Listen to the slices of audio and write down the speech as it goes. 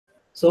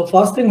So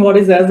first thing, what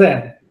is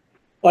agent?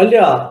 Well,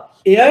 yeah,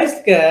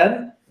 AI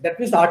can, that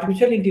means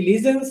artificial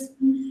intelligence,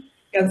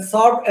 can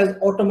serve as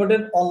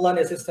automated online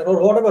assistant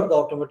or whatever the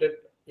automated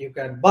you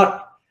can.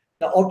 But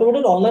the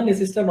automated online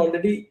assistant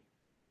already,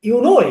 you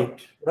know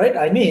it, right?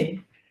 I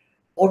mean,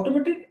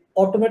 automated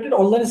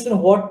online assistant,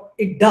 what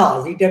it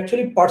does, it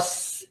actually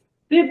perceives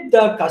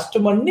the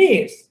customer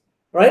needs,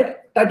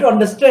 right? Try to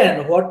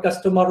understand what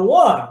customer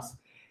wants,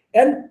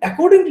 and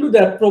according to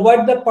that,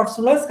 provide the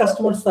personalized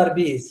customer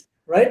service,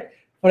 right?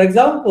 For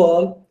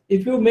example,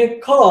 if you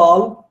make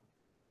call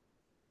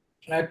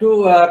to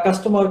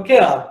customer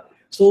care,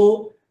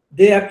 so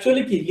they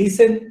actually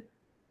listen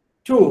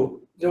to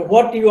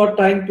what you are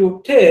trying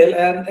to tell,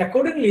 and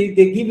accordingly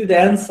they give you the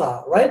answer,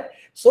 right?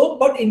 So,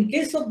 but in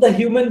case of the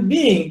human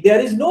being,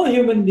 there is no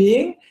human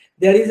being,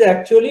 there is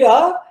actually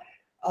a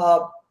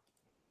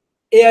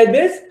AI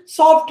based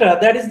software,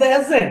 that is the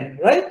agent,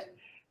 right?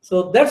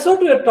 So that's what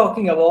we are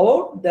talking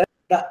about, that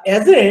the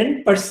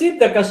agent perceive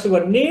the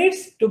customer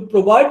needs to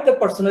provide the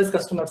personalized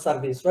customer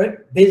service, right?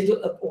 Based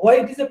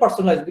why it is a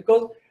personalized,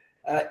 because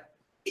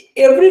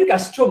every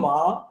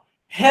customer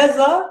has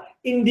a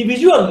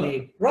individual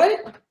need, right?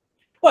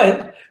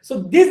 Well,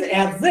 so these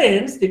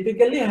agents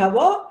typically have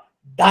a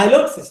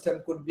dialogue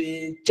system, could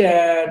be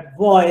chat,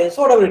 voice,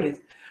 whatever it is.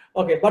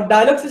 Okay, but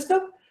dialogue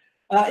system,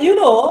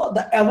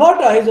 the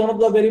Avatar is one of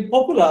the very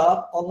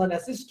popular online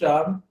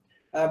assistant,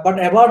 but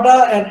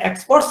Avatar and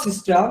expert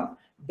system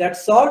that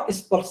sort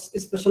is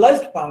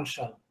specialized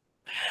function.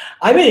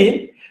 I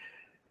mean,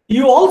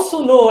 you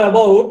also know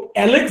about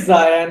Alexa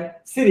and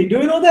Siri. Do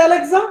you know the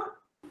Alexa?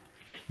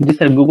 This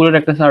is Google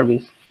একটা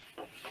service.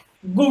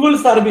 Google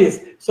service.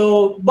 So,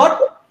 but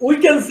we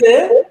can say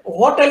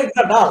what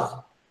Alexa does.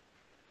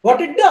 What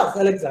it does,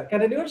 Alexa?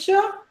 Can anyone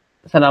share?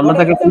 Sir আমরা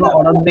তাকে কোনো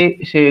order দেই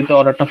সে তো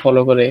অর্ডারটা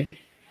follow করে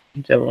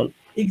যেমন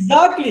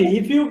Exactly.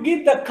 If you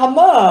give the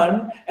command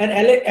and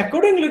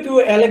accordingly to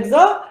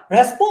Alexa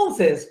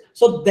responses,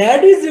 so that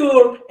is your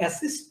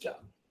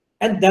assistant,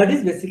 and that is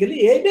basically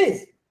AI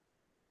based.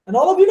 And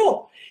all of you know,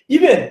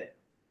 even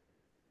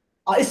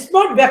a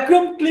smart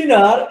vacuum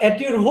cleaner at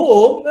your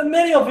home, and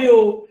many of you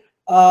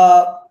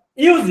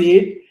use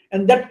it,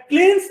 and that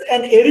cleans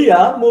an area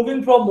moving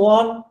from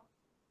one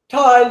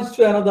tiles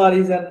to another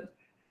is an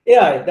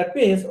AI. That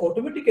means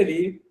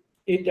automatically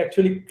it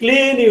actually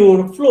clean your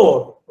floor,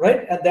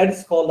 right? And that is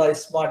called a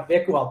smart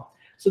vacuum.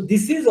 So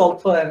this is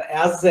also an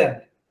agent,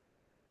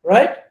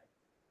 right?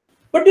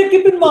 But you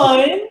keep in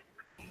mind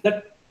that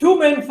two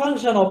main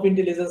functions of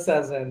intelligence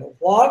agent.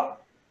 What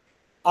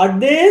are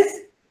these?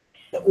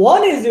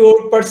 One is your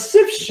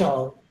perception,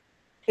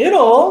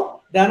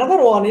 the another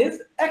one is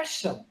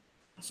action.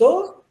 So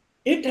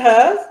it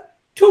has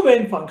two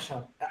main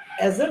functions.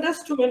 Agent has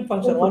two main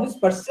functions. One is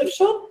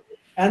perception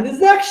and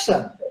is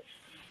action.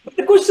 But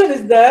the question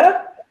is that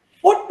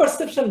what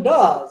perception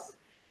does?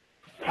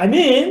 I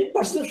mean,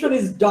 perception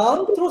is done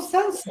through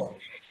sensor.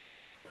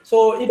 So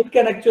it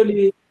can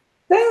actually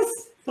sense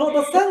through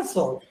the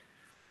sensor,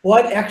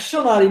 while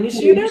action are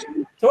initiated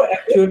through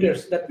actuators.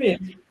 That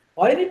means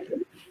while it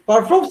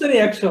performs any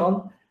action,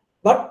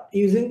 but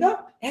using the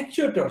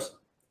actuators.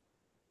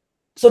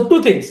 So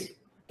two things.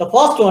 The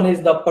first one is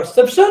the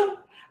perception.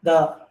 The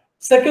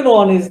second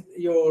one is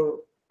your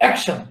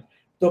action.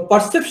 The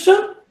perception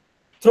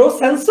through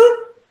sensor,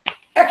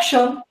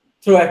 action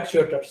through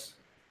actuators.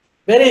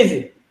 Very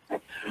easy.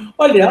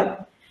 Well, yeah.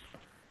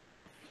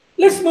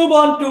 Let's move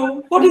on to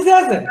what is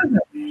agent.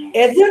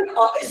 Agent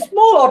are a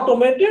small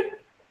automated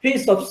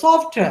piece of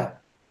software.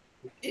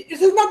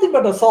 This is nothing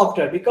but a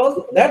software, because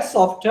that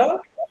software,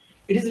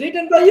 it is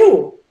written by you,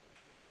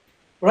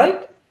 right?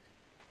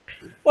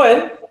 Well,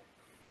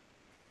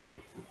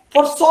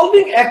 for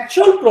solving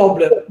actual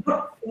problem,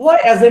 why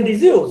agent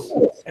is used?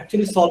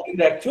 Actually solving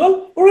the actual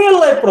real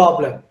life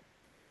problem.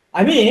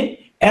 I mean,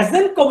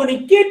 agent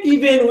communicate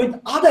even with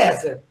other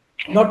agent,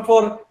 not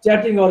for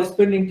chatting or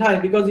spending time,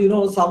 because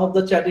some of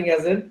the chatting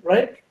agent,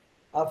 right?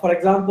 For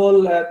example,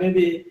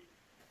 maybe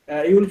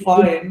you will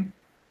find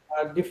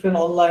different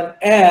online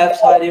apps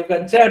where you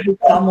can chat with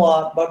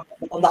someone, but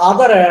on the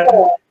other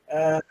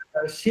hand,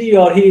 she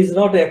or he is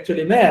not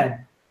actually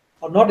man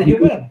or not a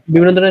human.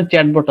 বিভিন্ন ধরনের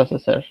chatbot আছে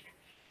sir.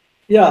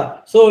 Yeah,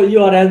 so you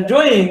are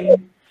enjoying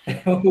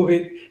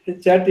with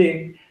chatting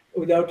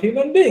without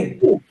human being.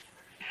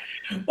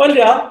 Well,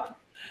 yeah,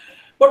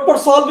 but for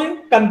solving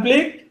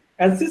conflict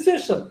and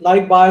situation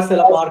like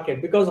buyer-seller market,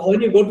 because when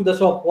you go to the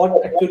shop,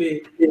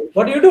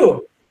 what do?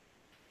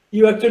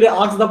 You actually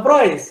ask the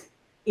price.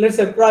 Let's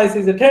say price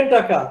is 10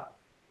 taka.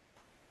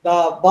 The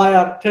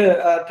buyer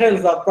tells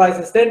the price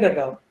is 10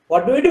 taka.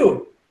 What do?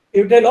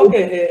 You tell,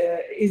 okay,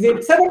 is it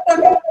 7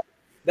 taka?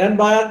 Then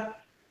buyer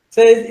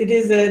says it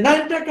is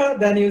 9 taka.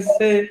 Then you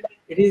say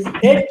it is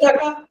 8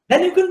 taka. Then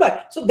you can buy.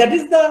 So that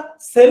is the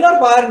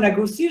seller-buyer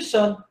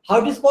negotiation. How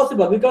it is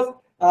possible? Because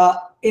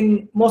in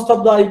most of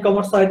the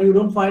e-commerce site, you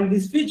don't find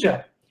this feature.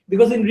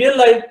 Because in real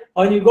life,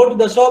 when you go to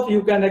the shop,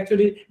 you can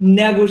actually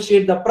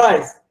negotiate the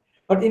price.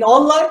 But in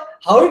online,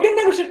 how you can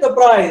negotiate the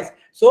price?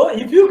 So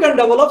if you can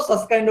develop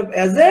such kind of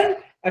agent,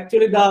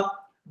 actually the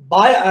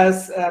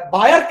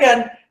buyer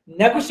can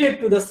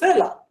negotiate to the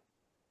seller.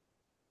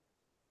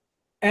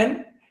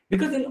 And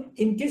because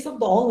in case of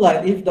the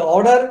online, if the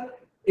order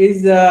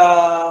is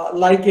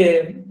like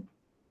a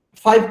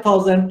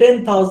 5,000,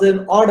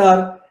 10,000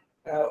 order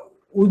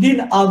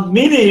within a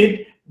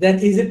minute, then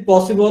is it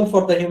possible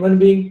for the human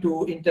being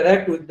to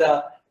interact with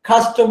the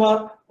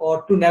customer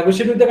or to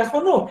negotiate with the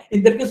customer? No.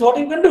 In that case, what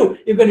you can do?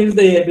 You can use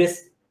the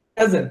AI-based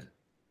agent.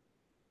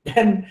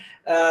 Then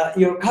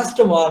your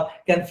customer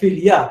can feel,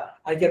 yeah,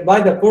 I can buy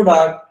the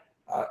product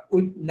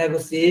with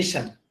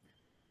negotiation.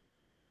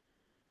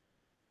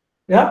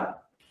 Yeah?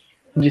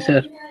 Yes,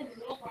 sir.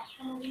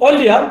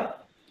 Earlier,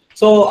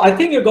 so I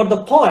think you got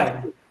the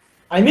point.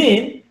 I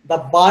mean, the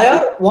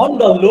buyer wants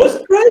the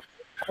lowest price,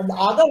 on the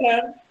other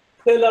hand,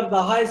 seller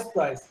the highest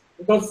price,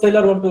 because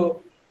seller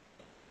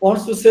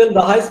wants to sell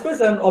the highest price,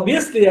 and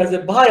obviously as a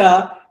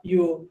buyer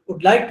you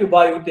would like to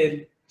buy with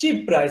a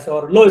cheap price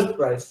or lowest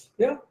price.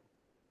 Yeah.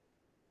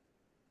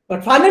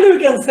 But finally, we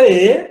can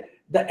say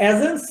the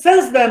agent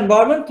sense the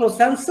environment through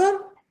sensor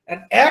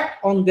and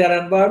act on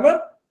their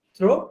environment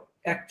through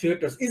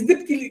actuators.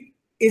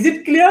 Is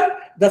it clear?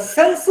 The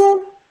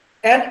sensor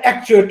and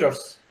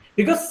actuators.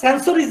 Because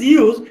sensor is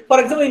used, for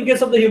example, in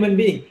case of the human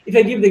being. If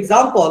I give the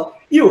example,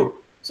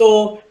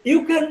 so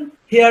you can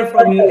hear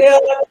from your ear,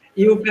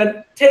 you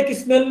can take a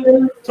smell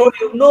through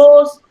your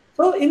nose.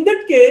 So in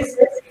that case,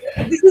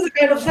 this is a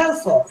kind of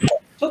sensor.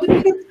 So that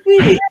you can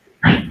see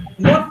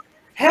what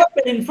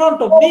happened in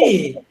front of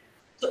me.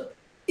 So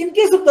in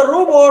case of the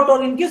robot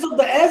or in case of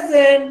the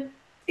agent,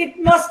 it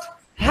must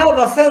have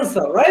a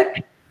sensor,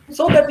 right?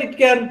 So that it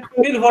can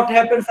feel what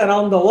happens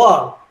around the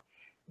world.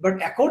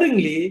 But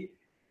accordingly,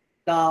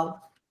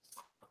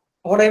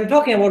 what I'm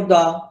talking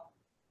about,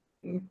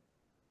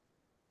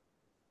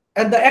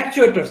 and the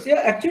actuators.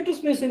 Yeah,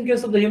 actuators means in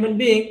case of the human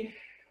being,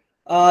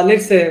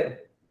 let's say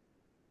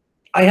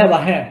I have a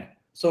hand.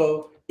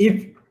 So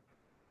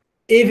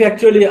if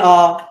actually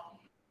a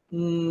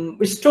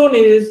stone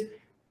is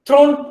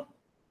thrown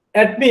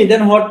at me,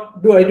 then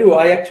what do?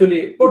 I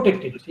actually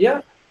protect it.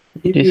 Yeah.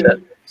 Yes,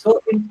 sir. So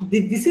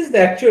this is the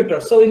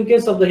actuator. So in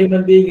case of the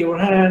human being, your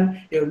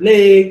hand, your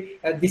leg,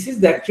 and this is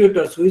the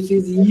actuators which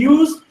is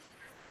used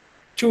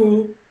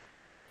to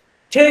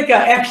take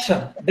an action.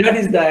 That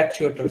is the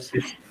actuators.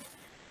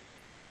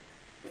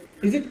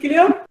 Is it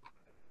clear?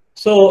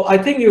 So I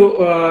think you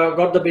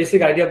got the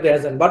basic idea of the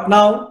agent. But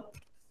now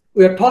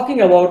we are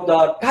talking about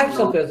the types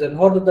of agent.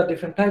 What are the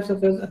different types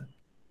of agent?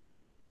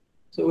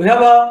 So we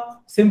have a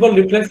simple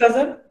reflex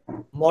agent,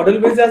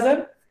 model-based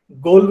agent,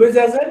 goal-based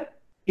agent,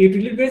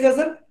 utility-based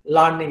agent,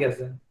 learning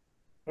agent,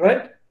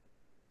 right?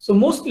 So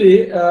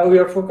mostly we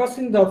are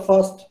focusing the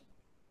first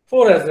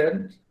 4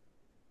 agents.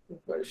 If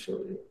I show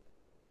you.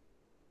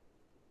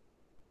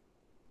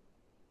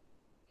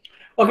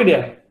 Okay,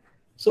 dear.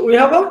 So we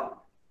have a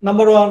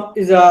number 1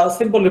 is a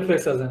simple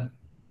reflex agent.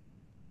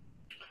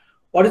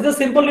 What is the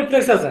simple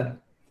reflex agent?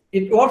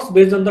 It works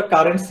based on the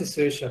current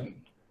situation.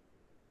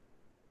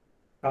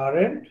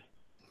 Current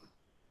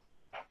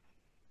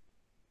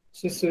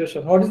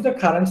situation. What is the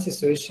current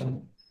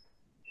situation?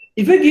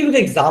 If I give the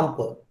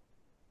example,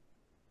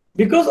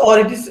 because or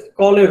it is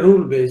called a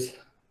rule based.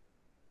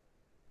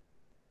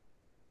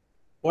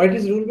 Why it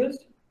is rule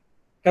based?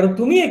 কারণ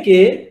তুমি একে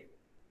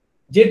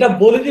যেটা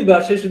বলে দিবা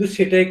সে শুধু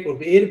সেটাই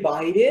করবে, এর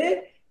বাইরে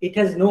it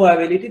has no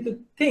ability to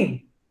think.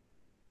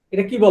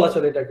 এটা কি বলা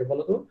চলে এটাকে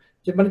বলো তো,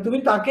 যে মানে তুমি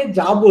তাকে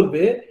যা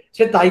বলবে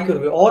সে তাই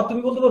করবে। আর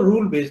তুমি বলতে পারো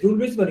রুল বেস। রুল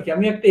বেস মানে কি,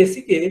 আমি একটা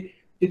এসি কে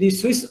যদি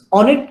switch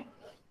on it,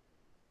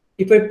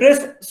 if I press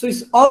switch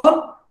on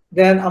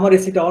দেন আমার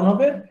এসিটা অন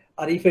হবে,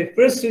 আর if I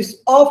press switch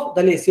off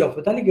তাহলে এসি অফ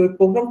হবে। তাহলে কি ওই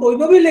প্রোগ্রামটা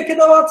ওইভাবেই লিখে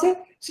দেওয়া আছে,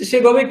 সে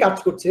সেভাবেই কাজ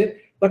করছে,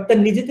 বাট তার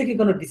নিজে থেকে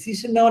কোনো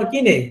ডিসিশন নেওয়ার কি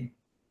নেই,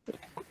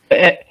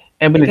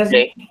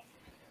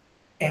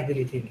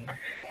 অ্যাবিলিটি নেই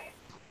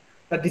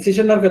তার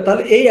ডিসিশন নেওয়ার।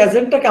 তাহলে এই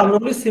এজেন্টটাকে আমরা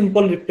বলি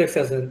সিম্পল রিফ্লেক্স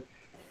এজেন্ট।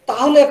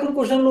 তাহলে এখন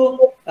কোশ্চেন হলো,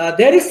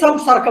 there is some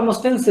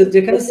circumstances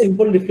যেখানে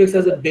simple reflex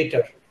agent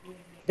better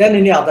than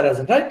any other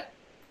agent, right?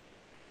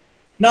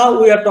 Now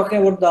we are talking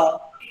about the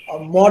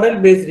model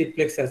based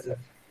reflex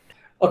agent.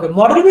 Okay,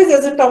 model based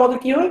agent আমাদের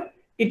কি হয়,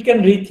 it can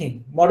rethink.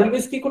 model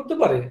based কি করতে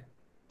পারে,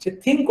 সে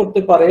think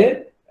করতে পারে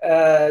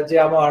যে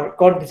আমার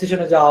কোন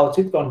ডিসিশনে যাওয়া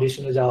উচিত, কোন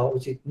ডিসিশনে যাওয়া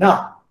উচিত না।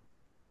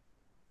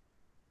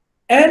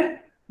 and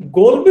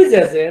goal based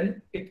agent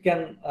it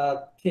can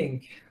think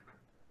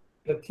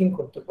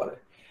করতে পারে।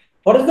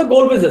 What is the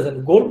goal-based agent?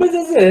 Goal-based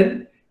agent,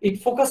 it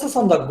focuses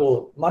on the goal.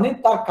 মানে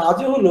তার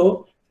কাজে হলো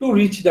to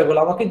reach the goal.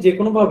 আমাকে যে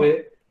কোনো ভাবে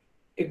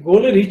এই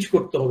গোলে রিচ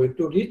করতে হবে,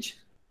 to reach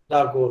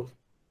the goal.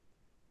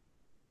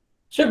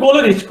 সে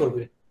গোলে রিচ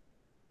করবে।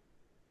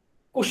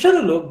 কোশ্চেন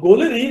হলো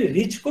গোলে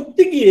রিচ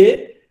করতে গিয়ে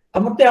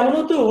আমার তো এমন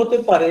হতে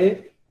পারে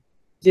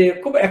যে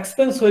খুব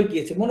এক্সপেন্স হয়ে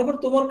গিয়েছে। মনে করো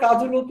তোমার কাজ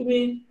হলো তুমি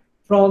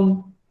from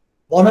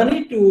Banani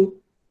two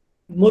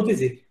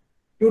Motijheel,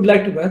 you would like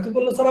to, তুমি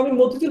বললো স্যার আমি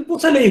মতিঝিল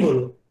পৌঁছালেই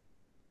হলো।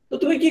 তো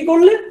তুমি কি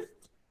করলে,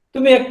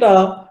 তুমি একটা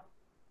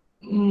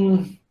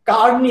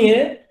কার নিয়ে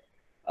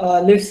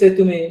লেটস সে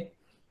তুমি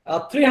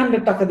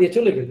 300 টাকা দিয়ে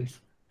চলে গেলে।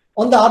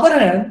 অন দ্য আদার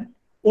হ্যান্ড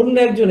অন্য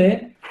একজনে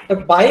একটা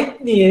বাইক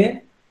নিয়ে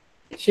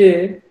সে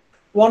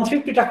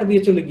 150 টাকা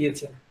দিয়ে চলে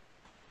গিয়েছে,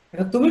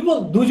 তুমি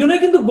দুজনে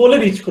কিন্তু গোলে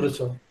রিচ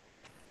করেছো,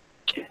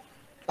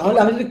 তাহলে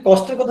আমি যদি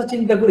কষ্টের কথা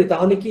চিন্তা করি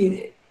তাহলে কি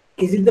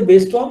is it the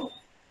best one?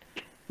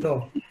 No,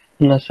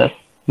 না sir,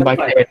 bike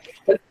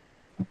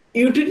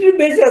utility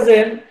base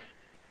agent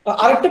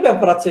আরেকটা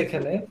ব্যাপার আছে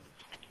এখানে,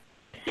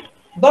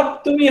 বাট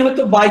তুমি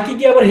হয়তো বাইকে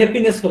গিয়ে আবার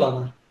হ্যাপিনেস হলো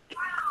না,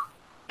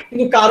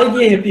 কিন্তু কারে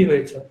গিয়ে হ্যাপি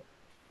হয়েছে।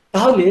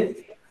 তাহলে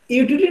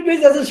ইউটিলিটি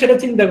বেস এজেন্ট সেটা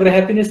চিন্তা করে,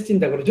 হ্যাপিনেস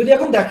চিন্তা করে। যদি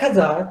এখন দেখা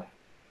যায়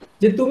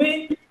যে তুমি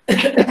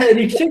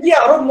রিক্সা গিয়ে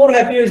আরো মোর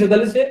হ্যাপি হয়েছে,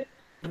 তাহলে সে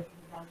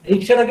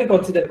রিক্সাটাকে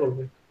কনসিডার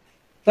করবে।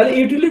 তাহলে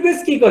ইউটিলিটি বেস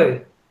কি করে,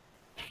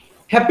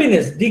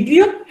 হ্যাপিনেস, ডিগ্রি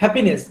অফ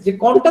হ্যাপিনেস, যে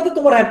কোনটাতে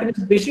তোমার হ্যাপিনেস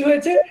বেশি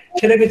হয়েছে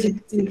সেটাকে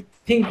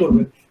থিঙ্ক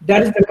করবে।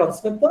 That is the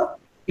concept of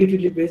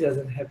utility base age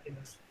N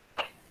happiness.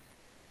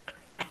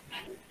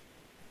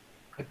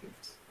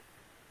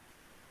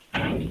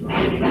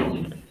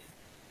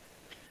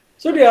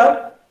 So dear,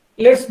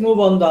 let's move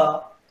on the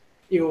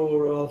your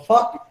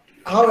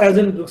how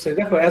agent looks like.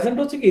 দেখো agent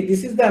হচ্ছে কি,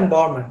 this is the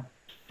environment.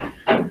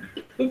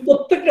 তুমি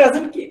প্রত্যেকটা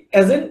agent কি,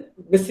 agent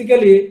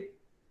basically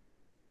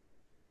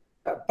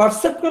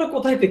পারসেপ্ট করে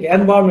কোথায় থেকে,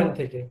 এনভায়রনমেন্ট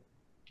থেকে।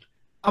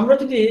 আমরা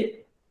যদি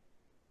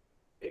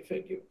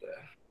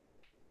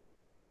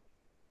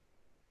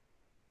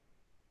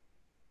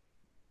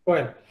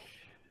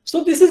so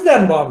this is the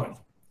environment.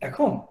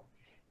 এখন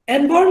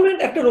এনভায়রনমেন্ট,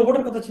 একটা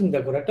রোবটের কথা চিন্তা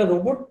করো, একটা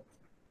রোবট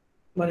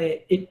মানে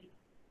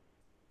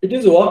ইট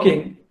ইজ ওয়াকিং,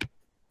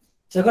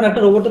 যখন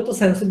একটা রোবটের তো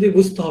সেন্সর দিয়ে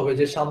বুঝতে হবে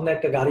যে সামনে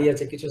একটা গাড়ি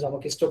আছে, কিছু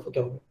আমাকে স্টপ হতে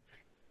হবে,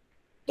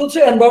 তো সে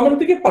এনভায়রনমেন্ট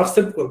থেকে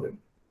পারসেপ্ট করবে।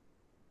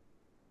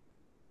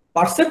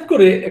 পারসেপ্ট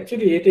করে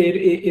অ্যাকচুয়ালি এটা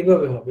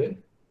এভাবে হবে,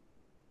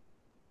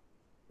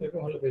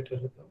 এরকম হলে বেটার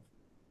হতো।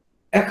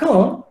 এখন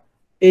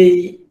এই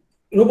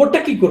রোবটটা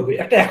কি করবে,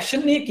 একটা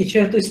অ্যাকশন নিয়ে কিছু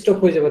হয়তো স্টপ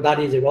হয়ে যাবে,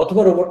 দাঁড়িয়ে যাবে,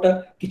 অথবা রোবটটা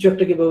কিছু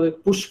একটা কিভাবে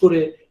পুশ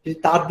করে যদি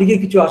তার দিকে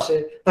কিছু আসে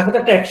তাকে তো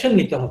একটা অ্যাকশন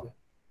নিতে হবে।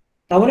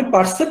 তার মানে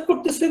পারসেপ্ট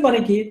করতেছে মানে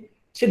কি,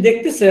 সে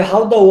দেখতেছে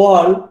how the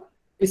world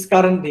is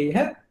currently,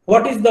 হ্যাঁ,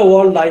 what is the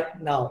world right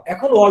now,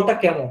 এখন ওয়ার্ল্ডটা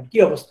কেমন, কি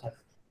অবস্থা,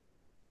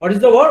 what is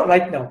the world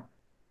right now.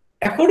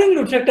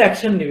 Accordingly সে একটা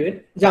অ্যাকশন নিবে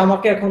যে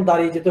আমাকে এখন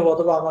দাঁড়িয়ে যেতে হবে,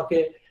 অথবা আমাকে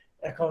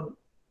এখন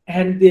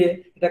হ্যান্ড দিয়ে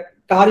এটা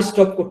কার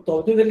স্টপ করতে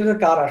হবে। তুমি দেখলে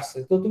কার আসছে,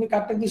 তো তুমি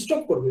কারটা দিয়ে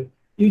স্টপ করবে,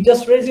 you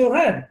just raise your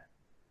hand,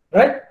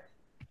 right?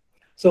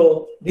 So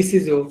this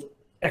is your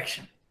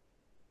action.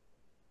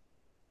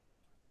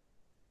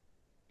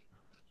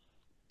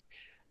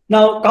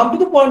 Now come to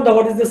the point that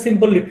what is the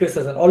simple reflex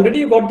agent. Already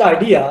you got the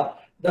idea,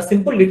 the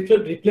simple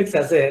reflex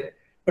agent,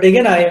 but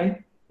again I am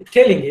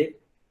telling it,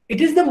 it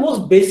is the most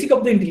basic of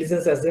the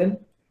intelligence agent.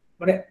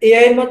 মানে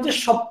AI এর মধ্যে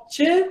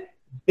সবচেয়ে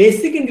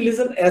basic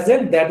intelligence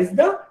agent, that is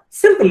the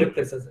simple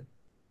reflex agent.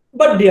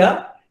 But dear,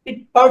 it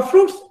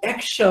performs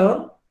action,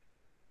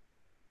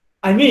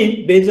 I mean,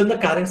 based on the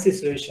current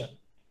situation.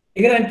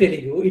 Again, I'm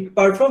telling you, it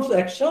performs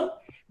action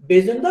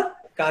based on the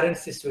current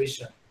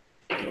situation.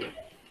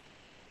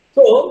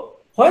 So,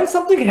 when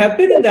something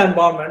happens in the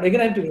environment,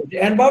 again, I'm telling you,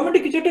 the environment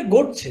is কিছু একটা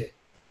ঘটছে,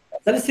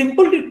 তাহলে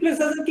simple replace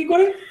agent কি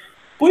করে,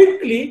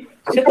 quickly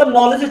সে তার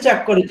নলেজে check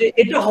করে যে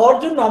এটা হওয়ার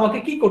জন্য আমাকে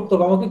কি করতে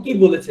হবে, আমাকে কি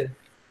বলেছে।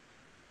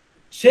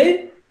 সেই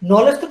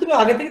নলেজটা তুমি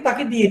আগে থেকে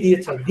তাকে দিয়ে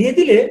দিয়েছো, দিয়ে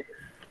দিলে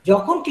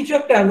যখন কিছু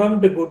একটা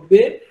এনভায়রনমেন্টে ঘটবে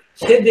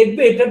সে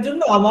দেখবে এটার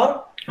জন্য আমার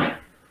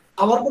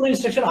কোনো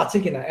ইনস্ট্রাকশন আছে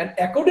কিনা, এন্ড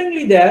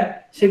অ্যাকর্ডিংলি দ্যাট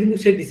সে কিন্তু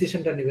সেই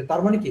ডিসিশনটা নেবে।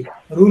 তার মানে কি,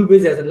 rule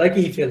base agent, like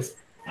if else,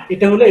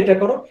 এটা হলে এটা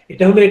করো,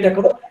 এটা হলে এটা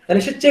করো,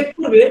 তাহলে সে চেক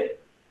করবে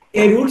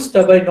এই রুলসটা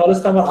বা এই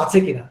নলেজটা আমার আছে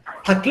কিনা,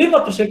 থাকলেই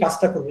মাত্র সে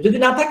কাজটা করবে, যদি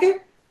না থাকে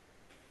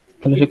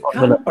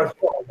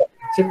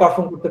সে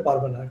পারফর্ম করতে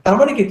পারবে না। তার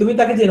মানে কি, তুমি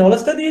তাকে যে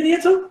নলেজটা দিয়ে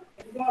দিয়েছো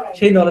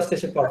সেই নলেজটা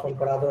সে পারফর্ম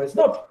করে, otherwise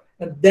not.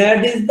 That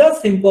is the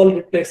simple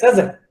reflex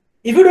agent.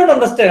 If you don't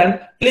understand,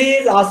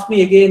 please ask me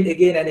again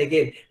and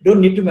again.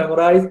 Don't need to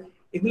memorize.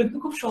 এগুলো কিন্তু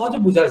খুব সহজে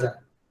বোঝা যায়।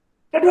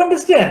 Try to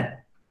understand.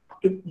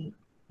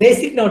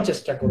 বেসিক নেওয়ার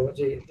চেষ্টা করো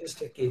যে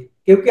জিনিসটা কি।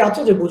 কেউ কি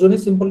আছো যে বুঝোনি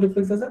simple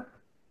reflex agent?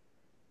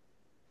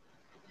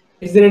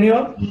 Is there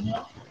anyone?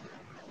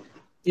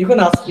 You can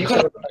ask.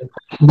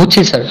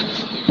 বুঝছি sir.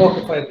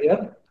 Okay, fine, dear.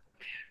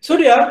 So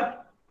dear,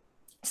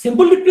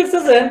 simple reflex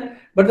agent,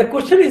 but the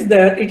question is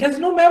that it has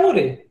no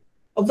memory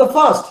of the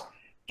past.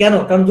 কেন?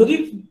 কারণ যদি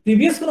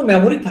প্রিভিয়াস কোনো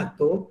memory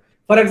থাকতো,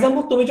 for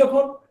example তুমি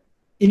যখন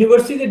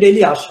ইউনিভার্সিটিতে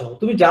daily আসো,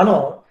 তুমি জানো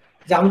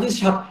যে আমি যদি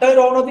 7টায়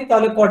রওনা দিই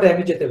তাহলে কয়টায়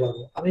আমি যেতে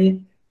পারবো, আমি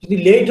যদি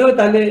লেট হয়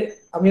তাহলে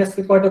আমি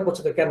আজকে কয়টা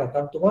পৌঁছাতে, কেন?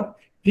 কারণ তোমার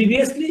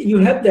previously you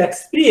have the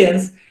experience,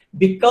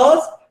 because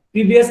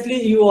previously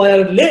you R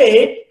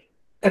late,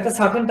 একটা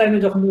সার্টেন টাইমে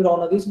যখন তুমি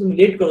রওনা দিয়েছো তুমি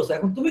লেট করেছো,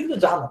 এখন তুমি কিন্তু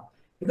জানো,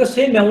 বিকজ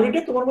সেই মেমোরিটা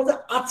তোমার মধ্যে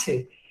আছে,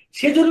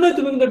 সেজন্যই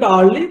তুমি কিন্তু একটা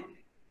আর্লি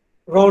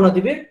রওনা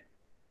দিবে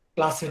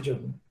ক্লাসের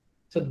জন্য।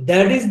 So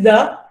that is the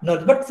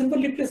knowledge, but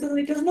simple replacement,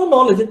 it has no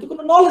knowledge, এর তো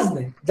কোনো নলেজ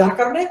নেই, যার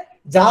কারণে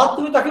যা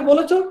তুমি তাকে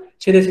বলেছো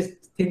সেটা সে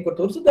থিঙ্ক করতে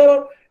পারছো। There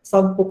are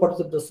some properties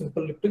of the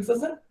simple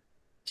replacement,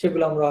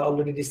 সেগুলো আমরা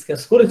অলরেডি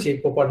ডিসকাস করেছি,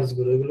 প্রপার্টিজ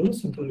গুলো, এগুলো হলো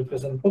simple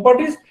replacement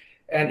properties.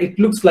 And it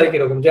looks like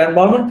এরকম যে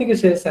এনভায়রনমেন্ট থেকে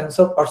সে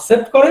সেন্সর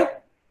পারসেপ্ট করে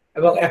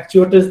এবং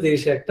অ্যাকচুয়েটার্স দিয়ে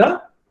সে একটা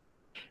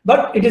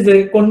But it is a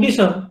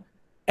condition,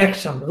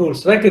 action, rules,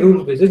 like a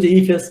rule based,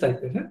 if else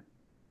type.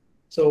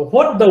 So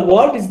what the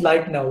world is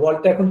like now,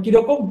 world এখন কি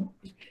রকম,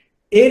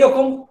 এই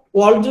রকম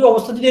ওয়ার্ল্ড যদি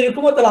অবস্থা যদি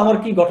এরকম হয় তাহলে আমার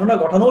কি ঘটনা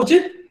ঘটানো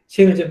উচিত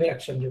সেই অনুযায়ী আমি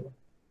অ্যাকশন নেব।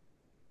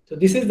 So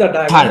this is the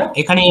diagram.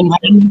 এখানে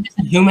এনভায়রনমেন্ট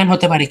হিউম্যান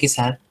হতে পারে কি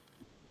স্যার?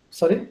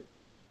 সরি,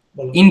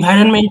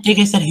 এনভায়রনমেন্ট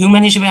থেকে স্যার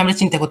হিউম্যান হিসেবে আমরা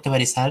চিন্তা করতে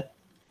পারি স্যার,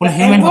 কোন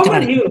হিউম্যান হতে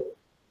পারে?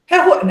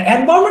 হ্যাঁ,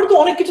 এনভায়রনমেন্ট তো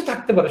অনেক কিছু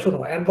থাকতে পারে। শোনো,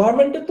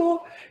 এনভায়রনমেন্টে তো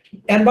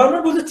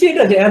এনভায়রনমেন্ট বুঝেছি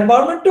এটা যে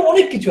এনভায়রনমেন্টে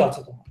অনেক কিছু আছে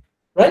তোমার,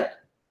 right?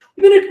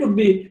 Even it could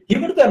be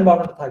human, তো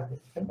এনভায়রনমেন্ট থাকবে,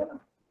 থাকবে না?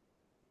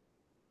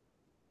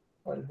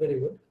 Very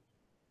good.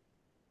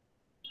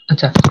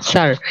 আচ্ছা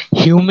স্যার,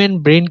 হিউম্যান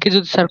ব্রেনকে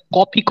যদি স্যার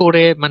কপি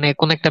করে মানে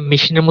কোন একটা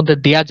মেশিনের মধ্যে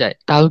দেয়া যায়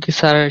তাহলে কি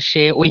স্যার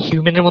সে ওই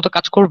হিউম্যানের মতো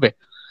কাজ করবে?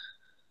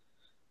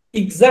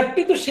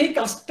 এক্স্যাক্টলি, তো সেই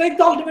কাজটাই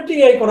তো আলটিমেটলি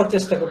এআই করার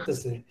চেষ্টা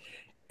করতেছে।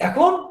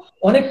 এখন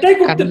অনেকটাই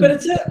করতে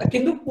পেরেছে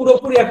কিন্তু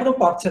পুরোপুরি এখনো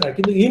পারছে না,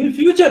 কিন্তু ইন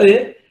ফিউচারে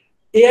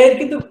এআই এর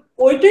কিন্তু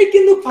ওইটাই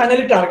কিন্তু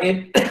ফাইনালি টার্গেট,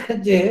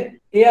 যে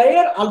এআই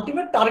এর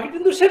আলটিমেট টার্গেট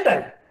কিন্তু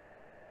সেটাই,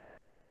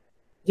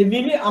 যে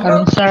আমরা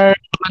স্যার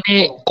মানে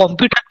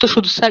কম্পিউটার তো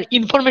শুধু স্যার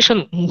ইনফরমেশন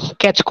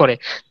ক্যাচ করে,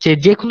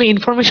 যে কোনো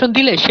ইনফরমেশন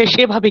দিলে সে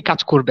সেভাবেই কাজ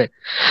করবে।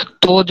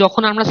 তো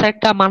যখন আমরা স্যার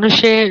একটা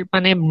মানুষের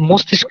মানে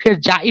মস্তিষ্কের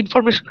যা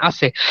ইনফরমেশন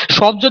আছে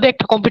সব যদি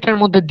একটা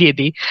কম্পিউটারের মধ্যে দিয়ে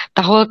দিই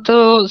তাহলে তো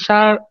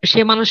স্যার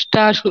সেই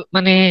মানুষটা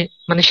মানে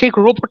মানে সেই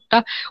রোবটটা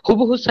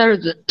হুবহু স্যার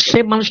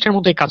সেই মানুষটার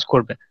মতোই কাজ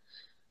করবে।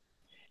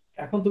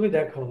 এখন তুমি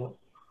দেখো,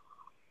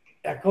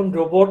 এখন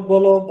রোবট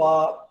বলো বা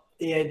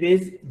এআই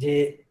বেস যে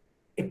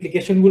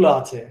অ্যাপ্লিকেশন গুলো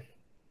আছে,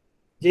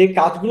 যে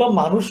কাজগুলো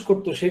মানুষ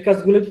করতো সেই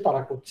কাজগুলো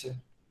তারা করছে।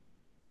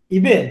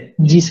 ইভেন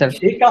জি স্যার,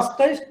 সেই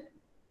কাজটাই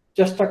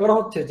চেষ্টা করা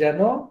হচ্ছে যেন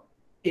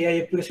এআই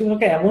অ্যাপ্লিকেশন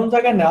গুলোকে এমন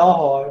জায়গায় নেওয়া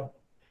হয়,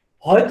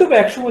 হয়তো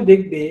একসময়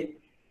দেখবে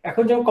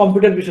এখন যেমন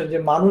কম্পিউটার বিষয়, যে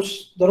মানুষ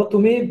ধরো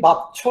তুমি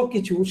ভাবছো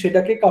কিছু,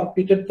 সেটাকে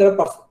কম্পিউটার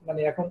দ্বারা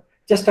মানে এখন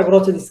চেষ্টা করা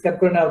হচ্ছে স্ক্যান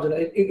করে নেওয়ার জন্য।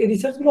 এই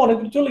রিসার্চ গুলো অনেক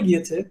চলে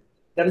গিয়েছে,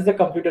 that is the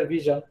computer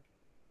vision.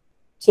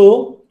 So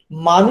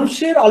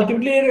মানুষের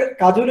আলটিমেটলি এর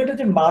কাজ হলো এটা,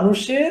 যে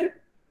মানুষের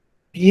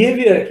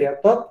বিহেভিয়ারকে,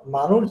 অর্থাৎ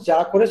মানুষ যা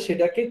করে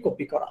সেটাকে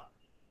কপি করা,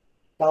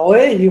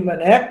 তাহলে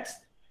হিউম্যান অ্যাক্ট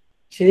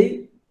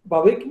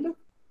সেইভাবে কিন্তু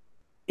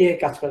এ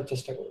কাজ করার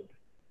চেষ্টা করবে।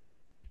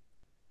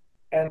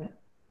 And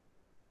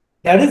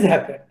that is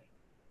happened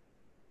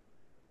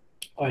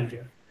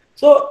earlier.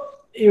 So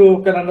you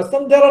can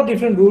understand there are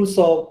different rules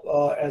of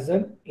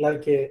agent,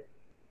 like a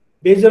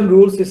based on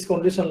rules is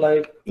condition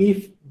like if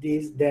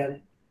this then,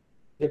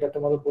 যেটা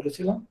তোমাদের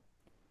বলেছিলাম।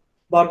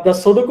 But the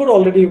pseudocode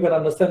already you can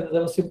understand,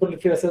 যেমন simple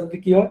reflex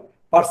কি হয়,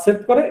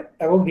 percept করে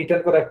এবং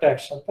return করে একটা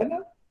অ্যাকশন, তাই না?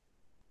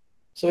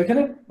 সো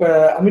এখানে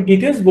আমি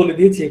ডিটেইলস বলে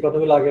দিয়েছি এই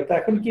কথাগুলো আগে। তো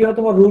এখন কি হয়,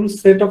 তোমার রুল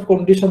সেট অফ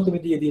কন্ডিশন তুমি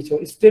দিয়ে দিয়েছো।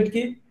 স্টেট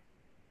কি,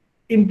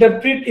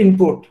 ইন্টারপ্রিট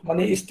ইনপুট,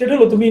 মানে স্টেট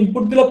হলো তুমি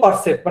ইনপুট দিলা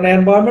পারসেপ্ট, মানে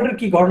এনভায়রনমেন্টের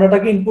কি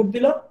ঘটনাটাকে ইনপুট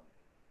দিলা,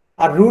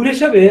 আর রুল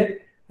হিসেবে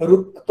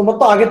তোমার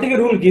তো আগে থেকে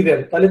রুল গিভেন,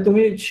 তাহলে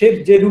তুমি সে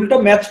যে রুলটা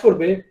ম্যাচ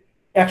করবে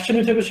অ্যাকশন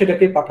হিসেবে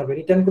সেটাকেই পাঠাবে,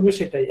 রিটার্ন করবে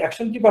সেটাই।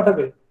 অ্যাকশন কি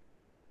পাঠাবে,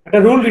 একটা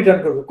রুল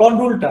রিটার্ন করবে। কোন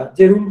রুলটা,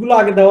 যে রুলগুলো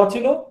আগে দেওয়া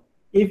ছিল,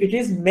 if it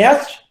is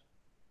matched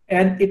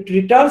and it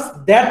returns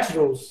that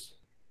rules.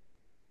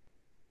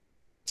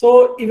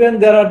 So even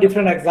there are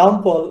different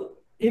example.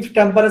 If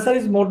temperature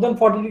is more than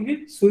 40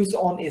 degrees, switch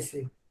on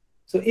AC.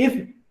 So if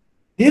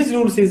these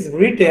rules is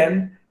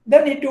written,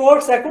 then it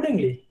works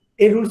accordingly.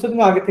 A rules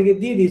তুমি আগে থেকে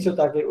দিয়ে দিয়েছো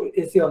তাকে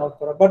AC on off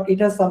করা, but it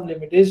has some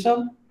limitation.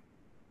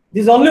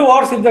 This only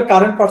works if the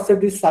current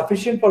percept is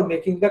sufficient for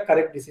making the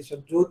correct decision.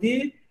 যদি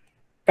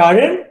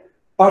current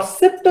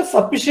percept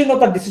sufficient of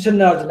the decision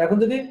নেওয়ার জন্য, এখন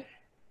যদি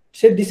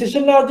সে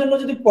ডিসিশন নেওয়ার জন্য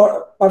যদি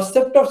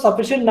পারসেপ্ট অফ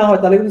সাফিসিয়েন্ট না হয়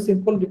তাহলে কিন্তু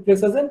simple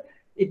reflex agent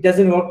it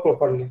doesn't work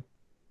properly.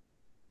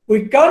 We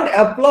can't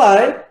apply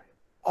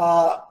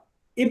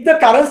if the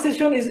current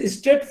situation is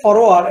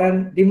straightforward and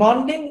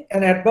demanding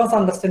an advanced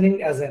understanding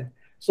agent.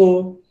 So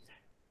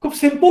খুব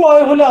সিম্পল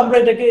হয় হলে আমরা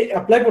এটাকে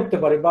অ্যাপ্লাই করতে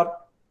পারি, বাট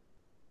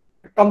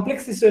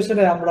কমপ্লেক্স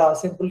সিচুয়েশনে আমরা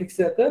সিম্পল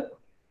লিখতে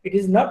it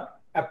is not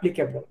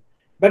applicable.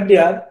 But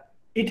there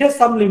it has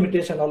some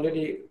limitation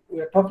already we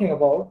are talking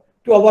about.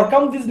 To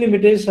overcome this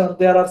limitation,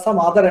 there are some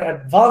other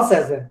advanced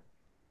agent.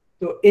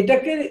 So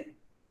এটাকে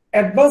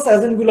advanced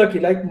agent গুলো কি,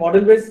 like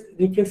model based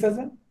reflex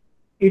agent,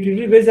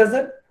 utility based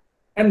agent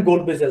and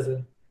goal based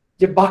agent.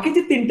 যে বাকি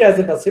যে তিনটা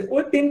agent আছে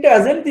ওই তিনটা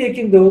এজেন্ট দিয়ে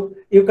কিন্তু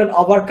you can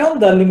overcome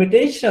the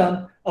limitation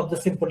of the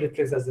simple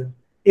reflex agent.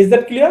 Is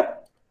that clear?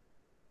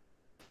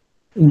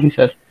 G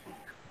sir.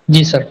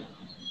 G sir.